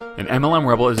and MLM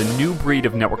Rebel is a new breed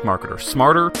of network marketer,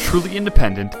 smarter, truly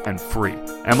independent, and free.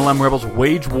 MLM Rebels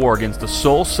wage war against the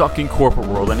soul-sucking corporate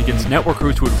world and against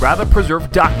networkers who would rather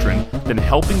preserve doctrine than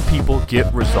helping people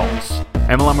get results.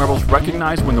 MLM Rebels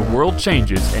recognize when the world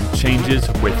changes and changes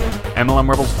with it. MLM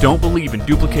Rebels don't believe in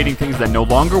duplicating things that no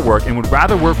longer work and would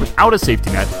rather work without a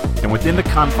safety net than within the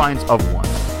confines of one.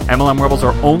 MLM Rebels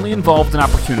are only involved in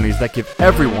opportunities that give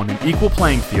everyone an equal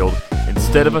playing field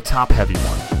instead of a top-heavy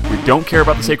one. We don't care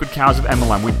about the sacred cows of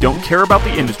MLM, we don't care about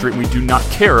the industry, and we do not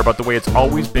care about the way it's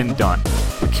always been done.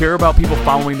 We care about people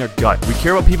following their gut. We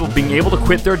care about people being able to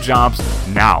quit their jobs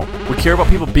now. We care about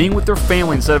people being with their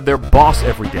family instead of their boss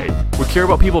every day. We care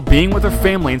about people being with their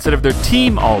family instead of their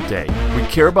team all day. We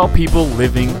care about people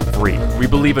living free. We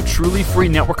believe a truly free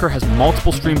networker has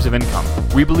multiple streams of income.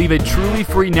 We believe a truly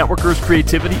free networker's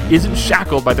creativity isn't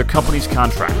shackled by their company's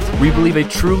contract. We believe a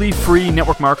truly free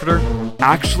network marketer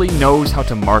actually knows how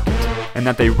to market and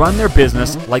that they run their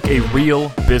business like a real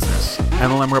business.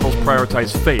 MLM Rebels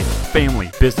prioritize faith, family,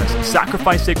 business,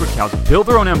 sacrifice sacred cows, build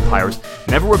their own empires,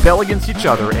 never rebel against each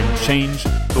other, and change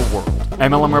the world.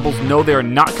 MLM Rebels know they are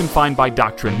not confined by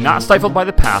doctrine, not stifled by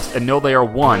the past, and know they are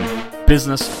one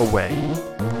business away.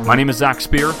 My name is Zach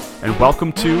Spear, and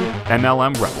welcome to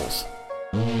MLM Rebels.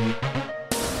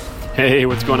 Hey,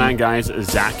 what's going on, guys?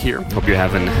 Zach here. Hope you're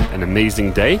having an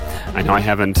amazing day. I know I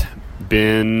haven't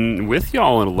been with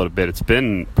y'all in a little bit. It's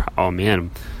been,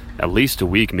 at least a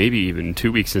week, maybe even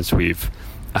 2 weeks since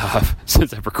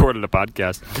since I've recorded a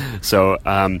podcast. So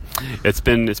it's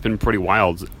been pretty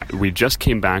wild. We just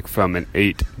came back from an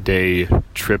 8-day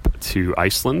trip to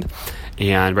Iceland,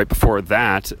 and right before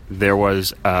that, there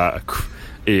was a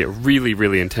really,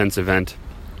 really intense event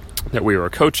that we were a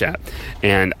coach at,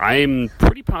 and I'm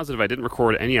pretty positive I didn't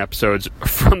record any episodes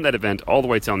from that event all the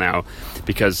way till now,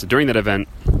 because during that event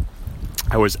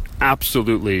I was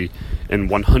absolutely and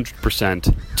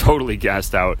 100% totally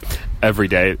gassed out every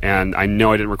day, and I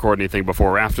know I didn't record anything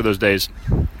before or after those days.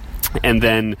 And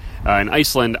then in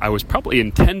Iceland, I was probably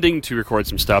intending to record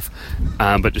some stuff,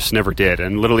 but just never did.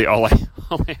 And literally all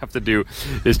I have to do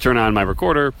is turn on my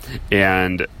recorder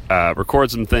and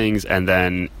record some things, and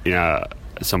then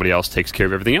somebody else takes care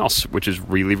of everything else, which is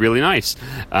really, really nice.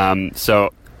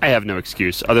 So I have no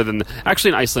excuse other than, actually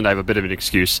in Iceland I have a bit of an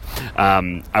excuse.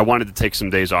 I wanted to take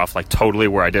some days off, like totally,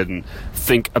 where I didn't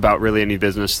think about really any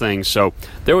business things. So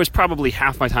there was probably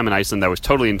half my time in Iceland that was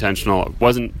totally intentional. I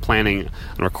wasn't planning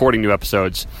on recording new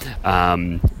episodes,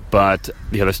 but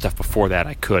the other stuff before that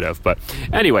I could have. But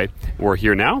anyway, we're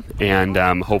here now, and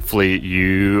hopefully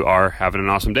you are having an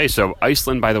awesome day. So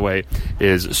Iceland, by the way,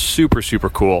 is super,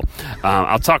 super cool.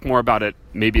 I'll talk more about it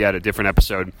maybe at a different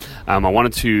episode. I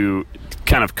wanted to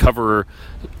kind of cover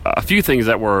a few things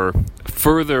that were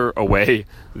further away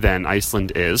than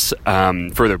Iceland is,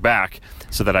 further back,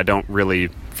 so that I don't really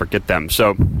forget them.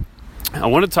 So I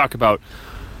want to talk about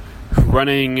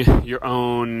running your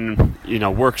own,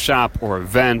 workshop or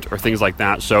event or things like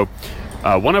that. So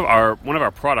one of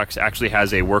our products actually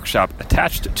has a workshop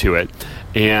attached to it,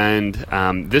 and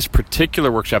this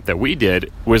particular workshop that we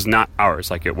did was not ours.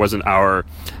 Like, it wasn't our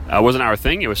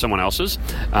thing. It was someone else's.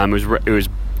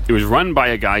 It was run by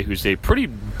a guy who's a pretty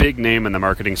big name in the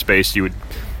marketing space. You would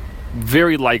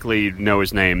very likely know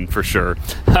his name for sure.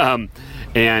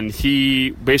 And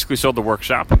he basically sold the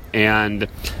workshop, and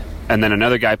then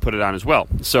another guy put it on as well.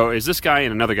 So is this guy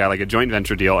and another guy, like a joint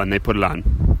venture deal, and they put it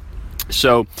on.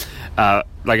 So, like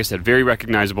I said, very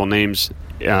recognizable names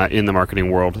in the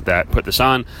marketing world that put this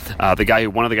on. One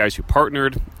of the guys who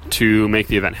partnered to make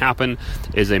the event happen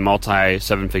is a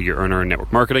multi-7-figure earner in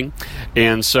network marketing.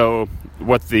 And so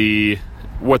what the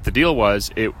deal was,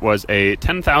 it was a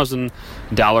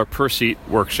 $10,000 per seat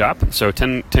workshop, so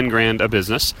 10 grand a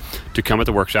business to come at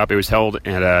the workshop. It was held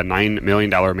at a $9 million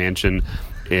mansion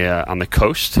on the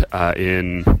coast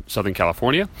in Southern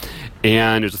California,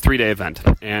 and it was a 3-day event.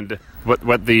 And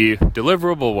what the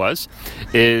deliverable was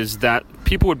is that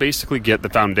people would basically get the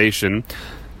foundation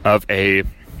of a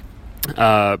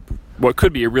what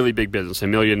could be a really big business, $1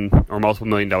 million or multiple $1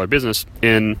 million business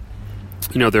in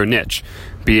their niche,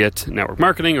 be it network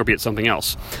marketing or be it something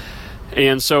else.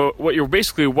 And so what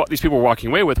these people were walking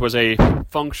away with was a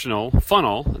functional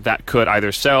funnel that could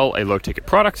either sell a low-ticket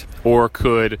product or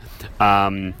could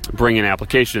bring in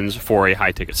applications for a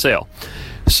high-ticket sale.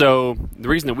 So the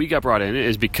reason that we got brought in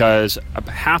is because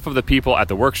half of the people at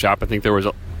the workshop, I think there was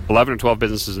 11 or 12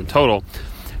 businesses in total,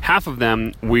 half of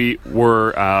them we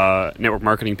were network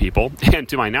marketing people, and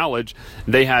to my knowledge,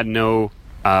 they had no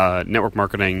network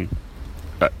marketing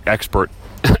expert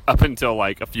up until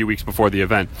like a few weeks before the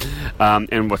event.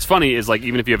 And what's funny is, like,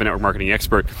 even if you have a network marketing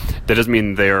expert, that doesn't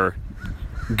mean they're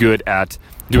good at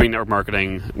doing network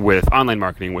marketing with online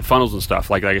marketing, with funnels and stuff.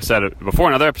 Like I said before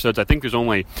in other episodes, I think there's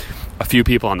only a few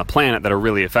people on the planet that are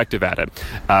really effective at it.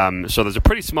 So there's a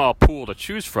pretty small pool to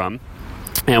choose from.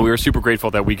 And we were super grateful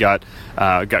that we got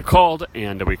called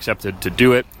and we accepted to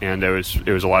do it, and it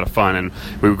was a lot of fun. And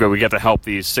we got to help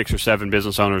these 6 or 7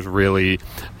 business owners really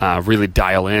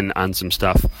dial in on some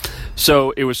stuff.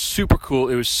 So it was super cool.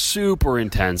 It was super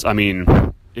intense. I mean,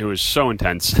 it was so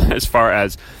intense as far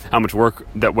as how much work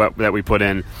that we put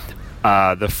in.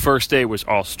 The first day was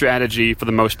all strategy for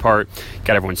the most part.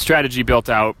 Got everyone's strategy built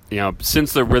out.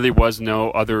 Since there really was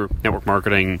no other network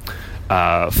marketing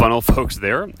funnel folks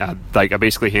there, I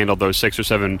basically handled those 6 or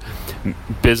 7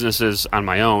 businesses on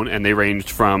my own, and they ranged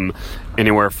from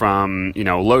anywhere from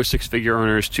low 6-figure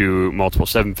earners to multiple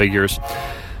 7 figures,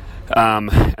 and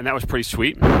that was pretty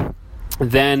sweet.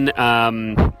 Then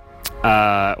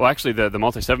actually the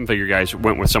multi 7-figure guys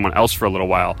went with someone else for a little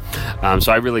while,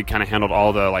 so I really kind of handled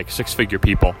all the 6-figure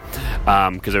people,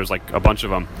 because there was a bunch of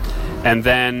them. And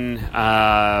then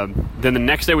the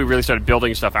next day we really started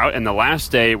building stuff out, and the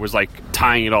last day was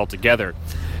tying it all together.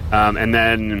 And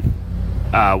then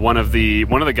one of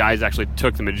the guys actually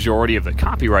took the majority of the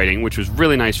copywriting, which was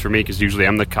really nice for me because usually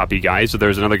I'm the copy guy. So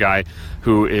there's another guy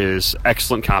who is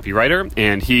excellent copywriter,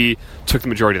 and he took the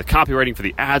majority of the copywriting for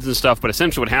the ads and stuff. But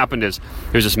essentially what happened is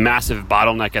there's this massive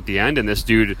bottleneck at the end, and this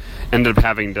dude ended up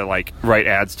having to write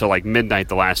ads till midnight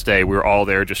the last day. We were all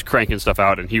there just cranking stuff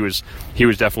out, and he was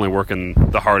definitely working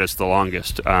the hardest, the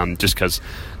longest, just because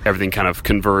everything kind of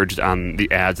converged on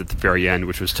the ads at the very end,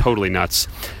 which was totally nuts.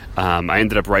 I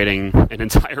ended up writing an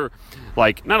entire,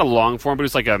 not a long form, but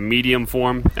it's a medium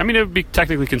form. I mean, it would be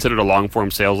technically considered a long form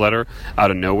sales letter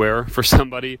out of nowhere for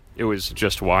somebody. It was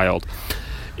just wild.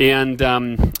 And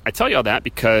I tell you all that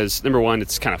because, number one,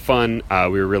 it's kind of fun.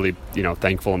 We were really,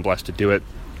 thankful and blessed to do it.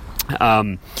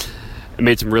 I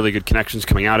made some really good connections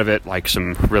coming out of it,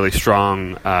 some really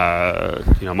strong,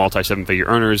 multi 7-figure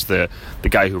earners. The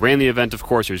guy who ran the event, of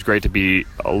course, it was great to be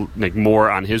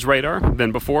more on his radar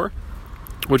than before,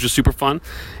 which is super fun.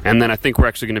 And then I think we're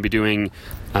actually going to be doing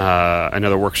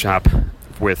another workshop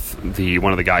with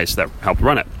one of the guys that helped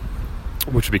run it,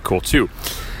 which would be cool too.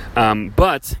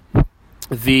 But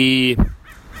the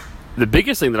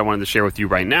biggest thing that I wanted to share with you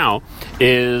right now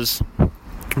is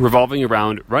revolving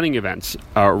around running events,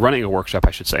 running a workshop,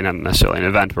 I should say, not necessarily an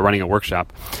event, but running a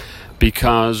workshop,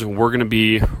 because we're going to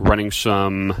be running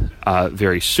some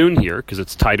very soon here, because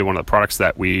it's tied to one of the products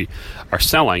that we are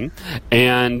selling.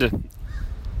 And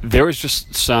there was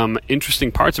just some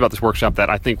interesting parts about this workshop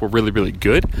that I think were really, really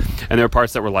good. And there were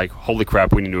parts that were holy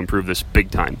crap, we need to improve this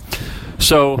big time.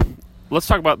 So let's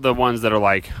talk about the ones that are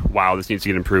wow, this needs to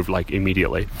get improved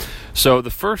immediately. So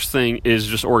the first thing is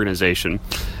just organization.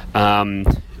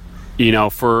 For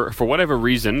whatever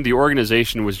reason, the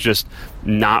organization was just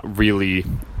not really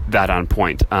that on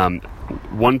point.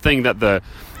 One thing that the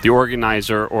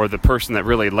organizer or the person that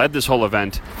really led this whole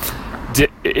event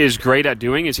is great at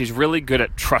doing is he's really good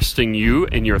at trusting you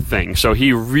and your thing. So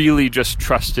he really just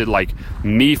trusted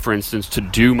me, for instance, to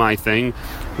do my thing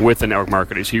with the network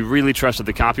marketers. He really trusted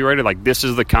the copywriter, this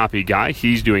is the copy guy,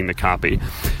 he's doing the copy.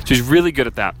 So he's really good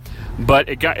at that. But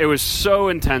it was so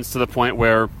intense to the point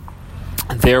where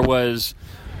it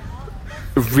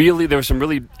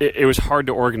was hard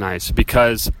to organize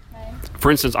because, for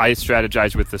instance, I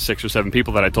strategized with the 6 or 7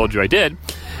 people that I told you I did,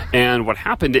 and what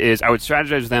happened is I would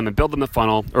strategize with them and build them the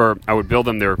funnel, or I would build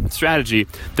them their strategy,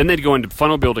 then they'd go into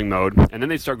funnel building mode, and then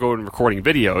they'd start going and recording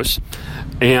videos,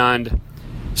 and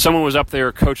someone was up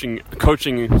there coaching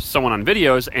someone on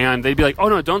videos, and they'd be like, oh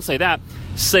no, don't say that,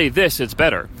 say this, it's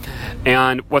better.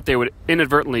 And what they would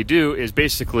inadvertently do is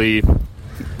basically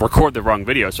record the wrong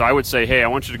video. So I would say, hey, I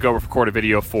want you to go record a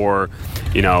video for,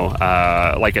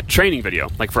 a training video,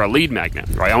 for a lead magnet,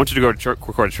 right? I want you to go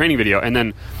record a training video. And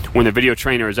then when the video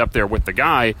trainer is up there with the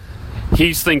guy,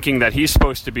 he's thinking that he's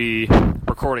supposed to be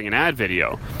recording an ad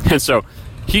video. And so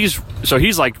he's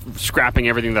scrapping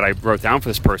everything that I wrote down for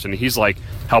this person. He's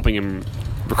helping him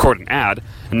record an ad.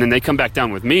 And then they come back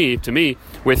down to me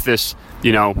with this,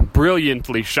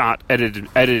 brilliantly shot,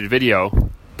 edited video.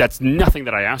 That's nothing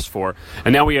that I asked for.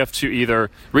 And now we have to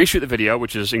either reshoot the video,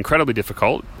 which is incredibly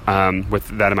difficult with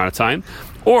that amount of time,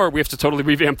 or we have to totally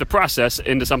revamp the process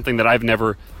into something that I've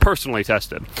never personally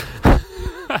tested.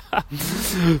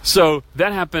 So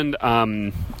that happened,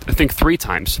 I think 3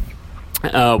 times.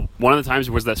 One of the times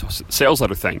was that sales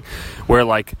letter thing where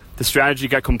the strategy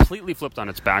got completely flipped on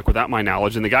its back without my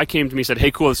knowledge, and the guy came to me and said,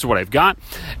 hey, cool, this is what I've got.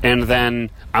 And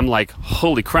then I'm like,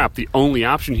 holy crap, the only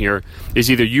option here is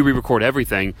either you re-record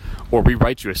everything or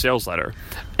rewrite you a sales letter.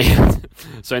 And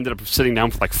So I ended up sitting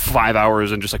down for like 5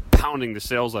 hours and just like pounding the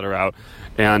sales letter out.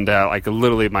 And like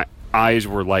literally my eyes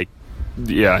were like, I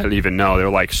didn't even know. They were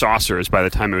like saucers by the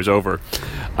time it was over.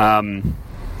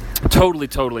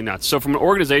 Totally nuts. So from an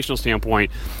organizational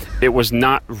standpoint, it was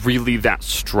not really that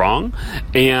strong,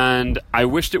 and I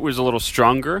wished it was a little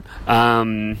stronger,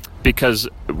 because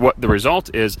what the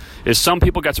result is some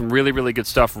people got some really, really good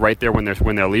stuff right there when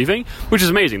they're leaving, which is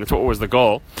amazing. That's what was the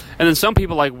goal. And then some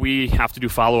people, like, we have to do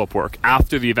follow-up work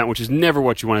after the event, which is never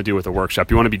what you want to do with a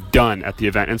workshop. You want to be done at the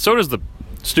event, and so does the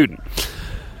student.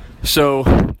 So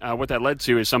what that led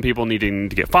to is some people needing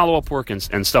to get follow-up work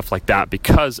and stuff like that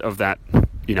because of that,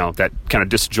 that kind of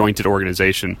disjointed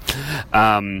organization.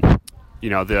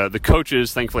 The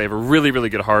coaches, thankfully, have a really, really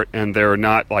good heart, and they're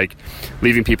not, like,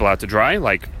 leaving people out to dry.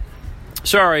 Like,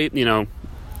 sorry,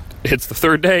 it's the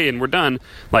third day and we're done.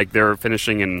 Like, they're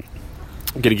finishing and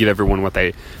going to give everyone what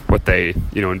they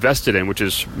invested in,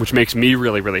 which makes me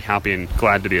really, really happy and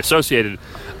glad to be associated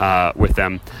with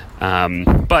them.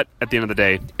 But at the end of the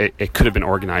day, it could have been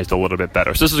organized a little bit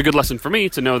better. So this is a good lesson for me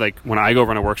to know, like, when I go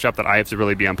run a workshop, that I have to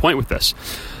really be on point with this.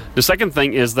 The second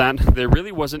thing is that there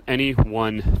really wasn't any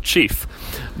one chief.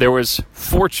 There was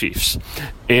 4 chiefs,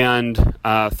 and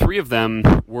 3 of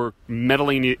them were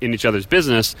meddling in each other's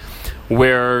business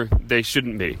where they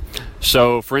shouldn't be.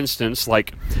 So, for instance,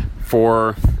 like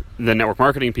for the network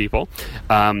marketing people,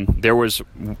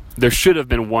 there should have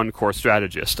been one core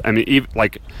strategist. I mean,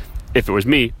 if it was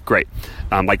me, great.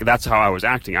 That's how I was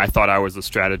acting. I thought I was the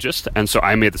strategist, and so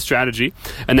I made the strategy,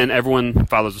 and then everyone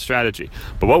follows the strategy.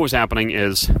 But what was happening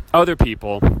is other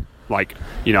people,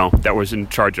 that was in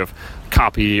charge of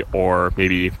copy or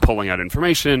maybe pulling out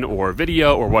information or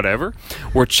video or whatever,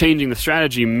 were changing the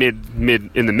strategy mid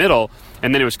in the middle,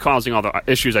 and then it was causing all the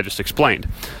issues I just explained.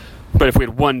 But if we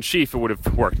had one chief, it would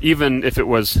have worked. Even if it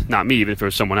was not me, even if it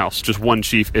was someone else, just one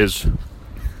chief is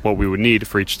what we would need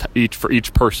for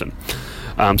each person.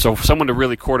 So someone to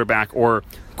really quarterback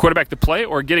the play,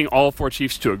 or getting all 4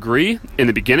 chiefs to agree in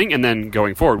the beginning and then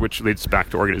going forward, which leads back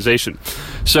to organization.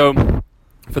 So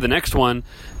for the next one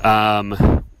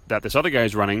that this other guy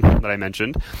is running that I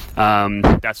mentioned,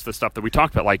 that's the stuff that we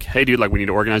talked about. Like, hey, dude, we need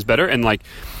to organize better. And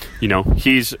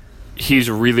he's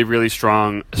a really, really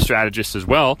strong strategist as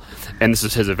well, and this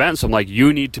is his event, so I'm like,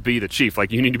 you need to be the chief.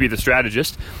 Like, you need to be the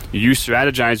strategist. You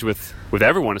strategize with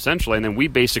everyone, essentially, and then we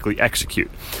basically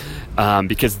execute.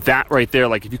 Because that right there,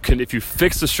 like, if you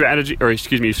fix the strategy, or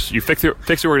excuse me, you fix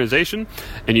the organization,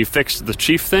 and you fix the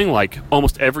chief thing, like,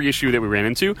 almost every issue that we ran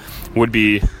into would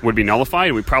be nullified,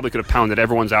 and we probably could have pounded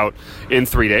everyone's out in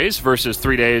 3 days versus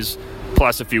 3 days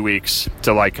plus a few weeks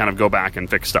to, like, kind of go back and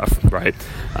fix stuff, right?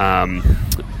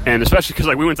 And especially because,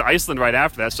 like, we went to Iceland right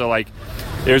after that, so, like,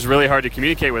 it was really hard to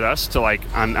communicate with us to, like,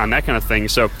 on that kind of thing.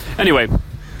 So anyway,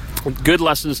 good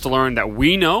lessons to learn that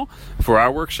we know for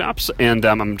our workshops, and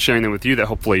I'm sharing them with you, that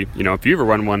hopefully, if you ever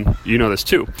run one, you know this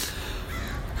too.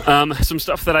 Some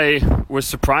stuff that I was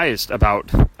surprised about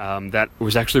that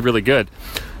was actually really good.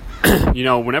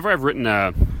 Whenever I've written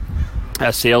a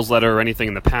sales letter or anything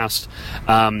in the past,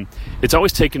 it's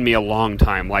always taken me a long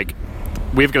time. Like,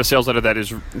 we've got a sales letter that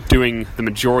is doing the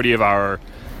majority of our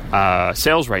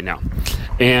sales right now,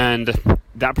 and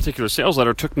that particular sales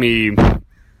letter took me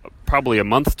probably a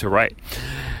month to write.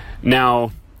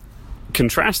 Now,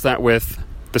 contrast that with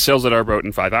the sales letter I wrote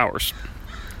in 5 hours.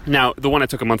 Now, the one I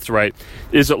took a month to write,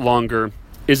 is it longer?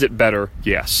 Is it better?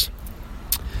 Yes.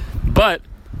 But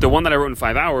the one that I wrote in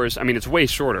 5 hours, I mean, it's way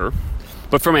shorter,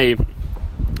 but from a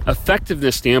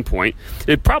effectiveness standpoint,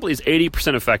 it probably is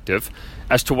 80% effective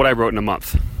as to what I wrote in a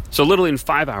month. So literally in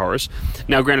 5 hours.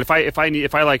 Now, granted,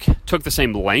 if I like took the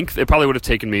same length, it probably would have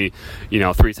taken me,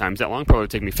 3 times that long. Probably would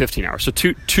have taken me 15 hours. So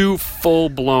two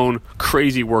full-blown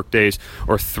crazy work days,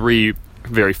 or 3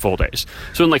 very full days.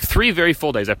 So in like 3 very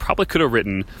full days, I probably could have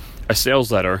written a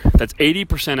sales letter that's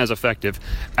 80% as effective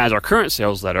as our current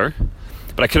sales letter,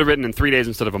 but I could have written in 3 days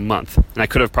instead of a month, and I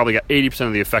could have probably got 80%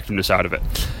 of the effectiveness out of it.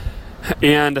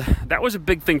 And that was a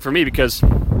big thing for me, because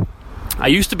I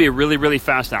used to be a really, really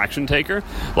fast action taker,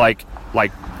 like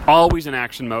always in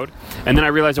action mode. And then I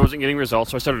realized I wasn't getting results,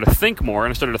 so I started to think more,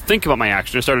 and I started to think about my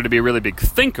action. I started to be a really big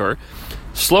thinker,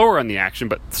 slower on the action,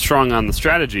 but strong on the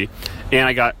strategy. And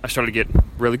I started to get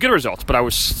really good results, but I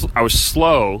was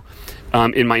slow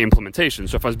in my implementation.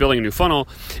 So if I was building a new funnel,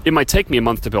 it might take me a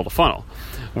month to build a funnel,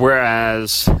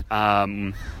 whereas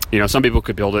some people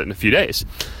could build it in a few days.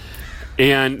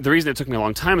 And the reason it took me a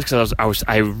long time is because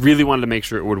I really wanted to make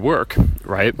sure it would work,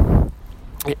 right?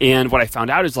 And what I found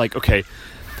out is, like, okay,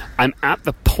 I'm at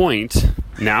the point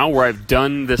now where I've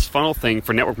done this funnel thing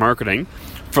for network marketing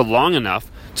for long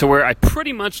enough to where I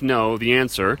pretty much know the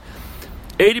answer.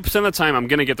 80% of the time I'm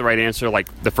going to get the right answer like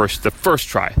the first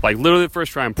try. Like literally the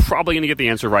first try, I'm probably going to get the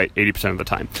answer right 80% of the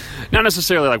time. Not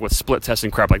necessarily like with split tests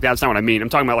and crap like that. That's not what I mean. I'm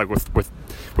talking about like with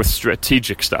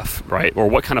strategic stuff, right? Or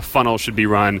what kind of funnel should be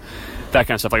run, that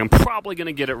kind of stuff. Like I'm probably going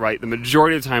to get it right the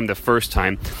majority of the time the first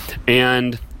time.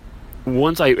 And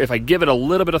if I give it a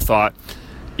little bit of thought,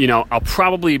 I'll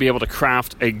probably be able to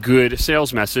craft a good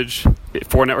sales message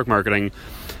for network marketing.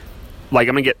 Like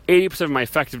I'm going to get 80% of my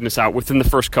effectiveness out within the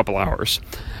first couple hours.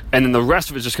 And then the rest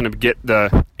of it is just going to get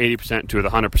the 80% to the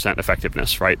 100%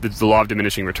 effectiveness, right? The law of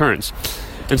diminishing returns.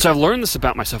 And so I've learned this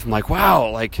about myself. I'm like, wow,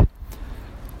 like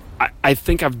I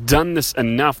think I've done this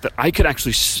enough that I could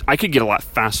get a lot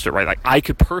faster, right? Like I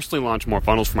could personally launch more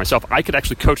funnels for myself. I could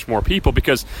actually coach more people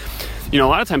because, a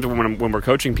lot of times when we're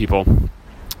coaching people,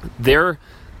 they're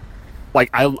like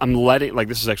I'm letting, like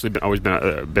this has actually always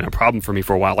been a problem for me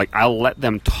for a while. Like I'll let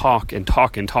them talk and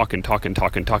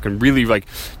really like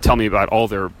tell me about all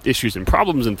their issues and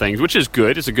problems and things, which is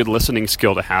good. It's a good listening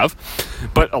skill to have.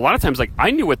 But a lot of times, like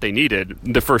I knew what they needed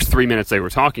the first 3 minutes they were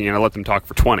talking, and I let them talk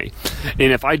for 20.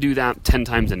 And if I do that 10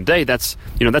 times in a day, that's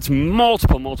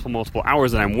multiple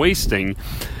hours that I'm wasting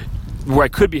where I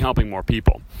could be helping more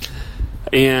people.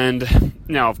 And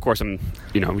now, of course,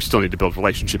 we still need to build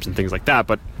relationships and things like that,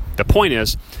 but the point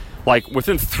is, like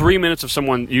within 3 minutes of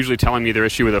someone usually telling me their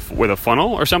issue with a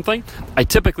funnel or something, I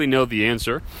typically know the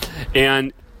answer.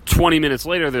 And 20 minutes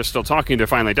later, they're still talking. They're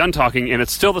finally done talking, and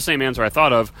it's still the same answer I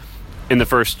thought of in the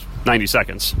first 90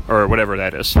 seconds or whatever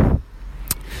that is.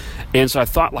 And so I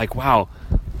thought, like, wow,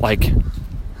 like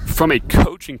from a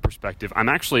coaching perspective, I'm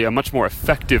actually a much more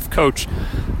effective coach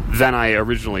than I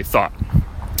originally thought.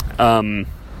 And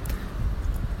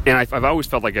I've always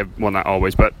felt like not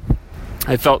always, but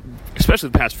I felt, especially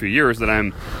the past few years, that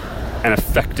I'm an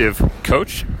effective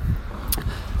coach.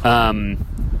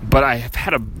 But I have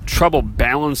had trouble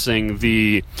balancing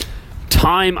the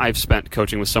time I've spent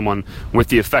coaching with someone with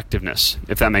the effectiveness,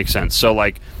 if that makes sense. So,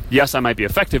 like, yes, I might be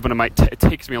effective, but it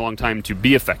takes me a long time to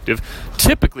be effective,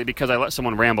 typically because I let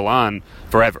someone ramble on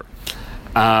forever.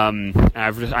 Because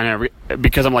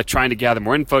I'm like trying to gather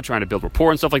more info, trying to build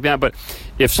rapport and stuff like that. But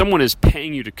if someone is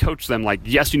paying you to coach them, like,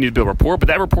 yes, you need to build rapport, but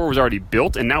that rapport was already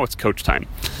built, and now it's coach time.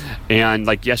 And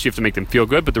like, yes, you have to make them feel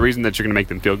good, but the reason that you're going to make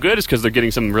them feel good is because they're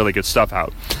getting some really good stuff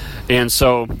out. And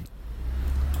so,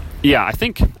 yeah, I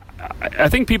think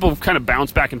people kind of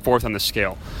bounce back and forth on the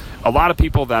scale. A lot of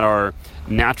people that are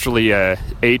naturally a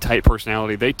A-type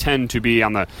personality, they tend to be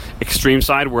on the extreme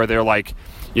side where they're like,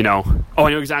 oh, I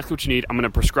know exactly what you need. I'm going to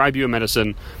prescribe you a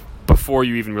medicine before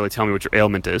you even really tell me what your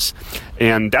ailment is.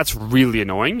 And that's really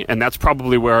annoying. And that's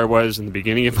probably where I was in the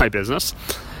beginning of my business.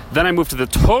 Then I moved to the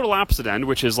total opposite end,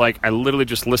 which is like I literally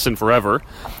just listen forever.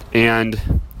 And,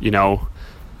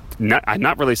 I'm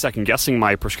not really second guessing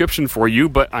my prescription for you,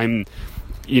 but I'm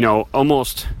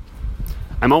almost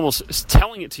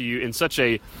telling it to you in such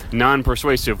a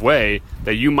non-persuasive way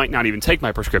that you might not even take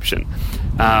my prescription.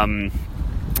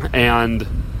 And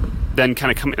then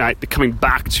kind of coming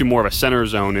back to more of a center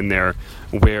zone in there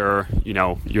where,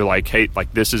 you're like, hey,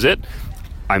 like this is it.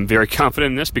 I'm very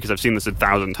confident in this because I've seen this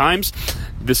 1,000 times.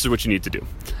 This is what you need to do.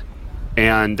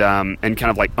 And kind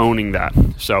of like owning that.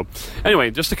 So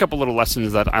anyway, just a couple little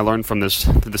lessons that I learned from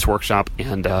this workshop,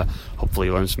 and hopefully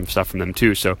learn some stuff from them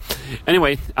too. So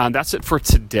anyway, that's it for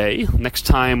today. Next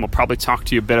time, we'll probably talk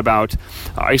to you a bit about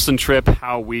Iceland trip,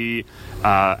 how we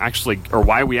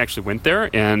why we actually went there.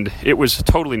 And it was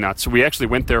totally nuts. We actually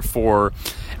went there for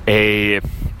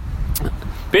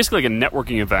basically like a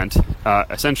networking event,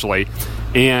 essentially,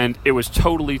 and it was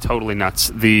totally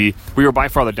nuts. We were by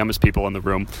far the dumbest people in the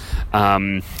room.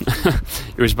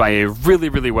 It was by a really,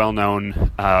 really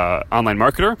well-known online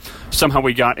marketer. Somehow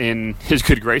we got in his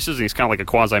good graces, and he's kind of like a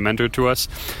quasi-mentor to us.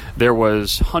 There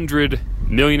was 100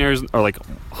 millionaires, or like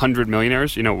 100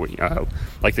 millionaires,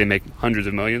 like they make hundreds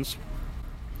of millions.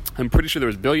 I'm pretty sure there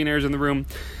was billionaires in the room.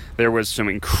 There was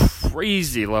some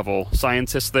crazy level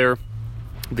scientists there.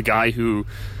 The guy who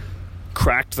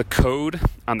cracked the code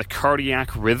on the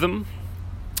cardiac rhythm,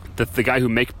 the guy who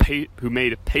made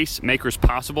pacemakers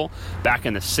possible back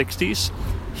in the 60s,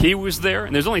 he was there.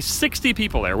 And there's only 60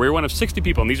 people there. We were one of 60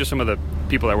 people, and these are some of the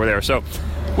people that were there. So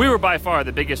we were by far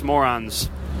the biggest morons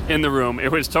in the room. It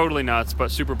was totally nuts,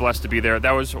 but super blessed to be there.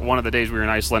 That was one of the days we were in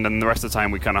Iceland, and the rest of the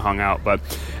time we kind of hung out. But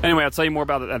anyway, I'll tell you more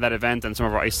about that event and some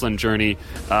of our Iceland journey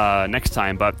next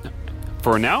time. But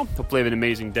for now, hopefully you have an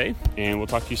amazing day, and we'll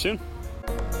talk to you soon.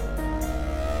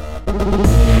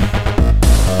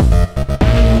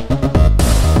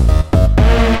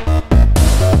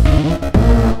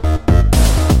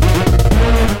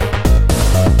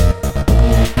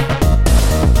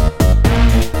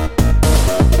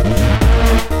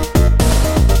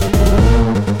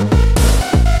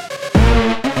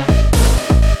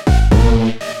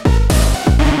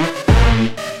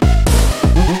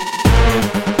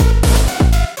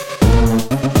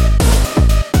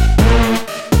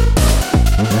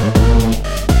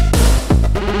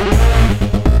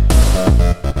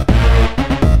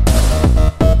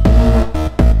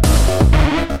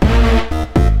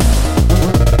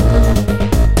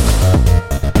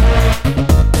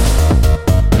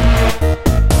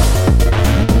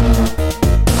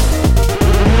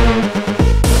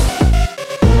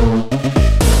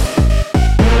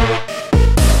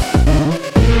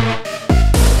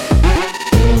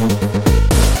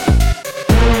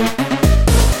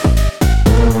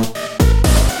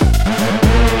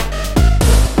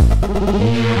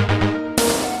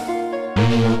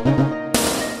 Bye.